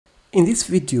In this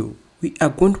video, we are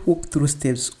going to walk through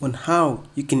steps on how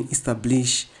you can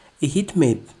establish a heat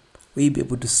map where you'll be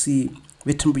able to see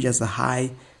where temperatures are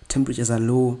high, temperatures are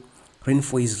low,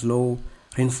 rainfall is low,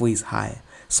 rainfall is high.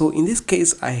 So in this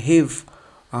case, I have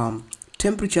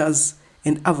temperatures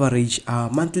and average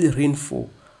monthly rainfall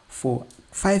for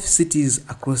 5 cities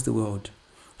across the world,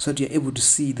 so that you're able to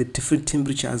see the different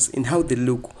temperatures and how they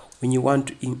look when you want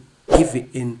to give it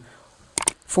in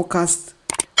forecast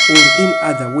or any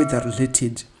other weather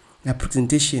related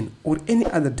presentation or any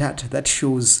other data that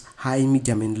shows high,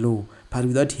 medium and low, but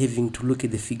without having to look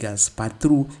at the figures, but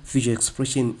through visual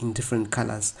expression in different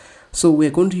colors. So we're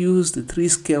going to use the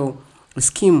 3-scale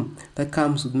scheme that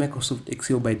comes with Microsoft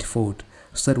Excel by default,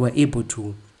 so that we're able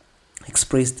to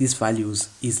express these values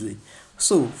easily.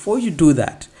 So for you to do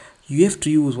that, you have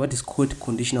to use what is called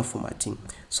conditional formatting.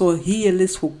 So here,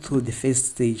 let's walk through the first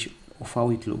stage of how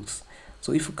it looks.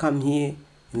 So if you come here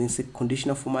and then say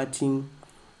conditional formatting,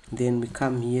 then we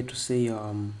come here to say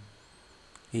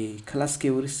a color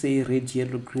scale, we say red,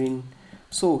 yellow, green.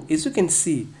 So as you can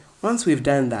see, once we've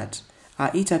done that,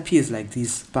 it appears like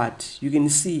this, but you can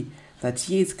see that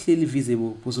here it's clearly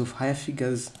visible because of higher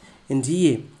figures, and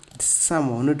here it's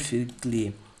somehow not very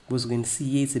clear because you can see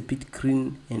here it's a bit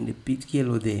green and a bit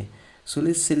yellow there. So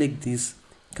let's select this,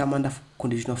 come under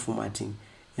conditional formatting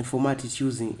and format it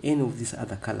using any of these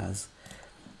other colors.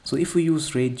 So if we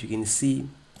use red, you can see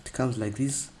it comes like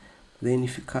this. Then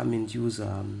if you come and use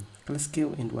color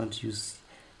scale and want to use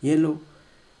yellow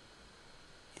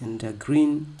and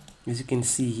green, as you can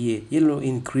see here, yellow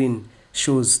and green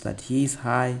shows that here is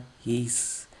high, here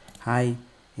is high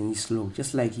and is low.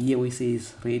 Just like here we say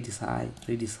red is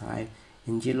high,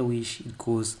 and yellowish it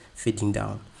goes fading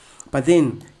down. But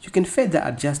then you can further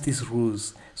adjust these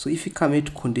rules. So if you come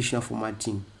into conditional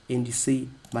formatting and you say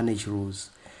manage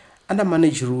rules, under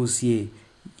manage rules here,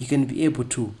 you can be able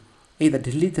to either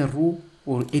delete the rule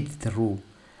or edit the rule.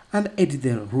 And edit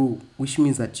the rule, which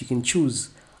means that you can choose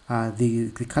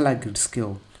the color grid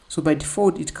scale. So by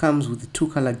default, it comes with the 2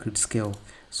 color grid scale.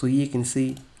 So here you can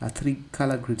say a 3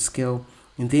 color grid scale,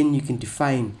 and then you can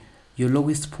define your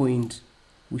lowest point.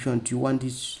 Which one do you want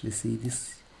it? Let's say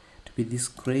this to be this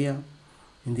grayer,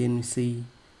 and then we say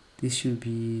this should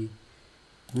be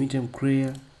medium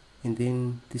grayer, and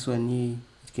then this one here,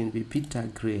 it can be bitter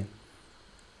grayer.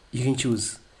 You can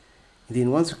choose, and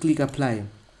then once you click apply,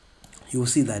 you will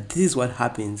see that this is what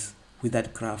happens with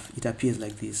that graph. It appears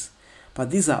like this.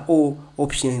 But these are all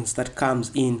options that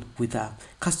comes in with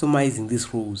customizing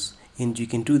these rules, and you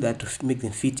can do that to make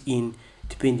them fit in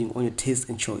depending on your taste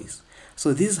and choice.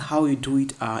 So this is how you do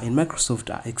it in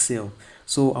Microsoft Excel.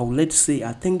 So I would like to say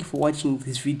thank you for watching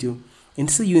this video, and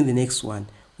see you in the next one.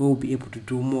 We will be able to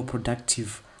do more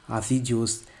productive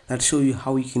videos that show you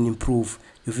how you can improve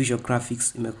your visual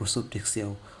graphics in Microsoft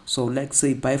Excel. So let's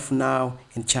say bye for now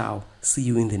and ciao. See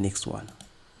you in the next one.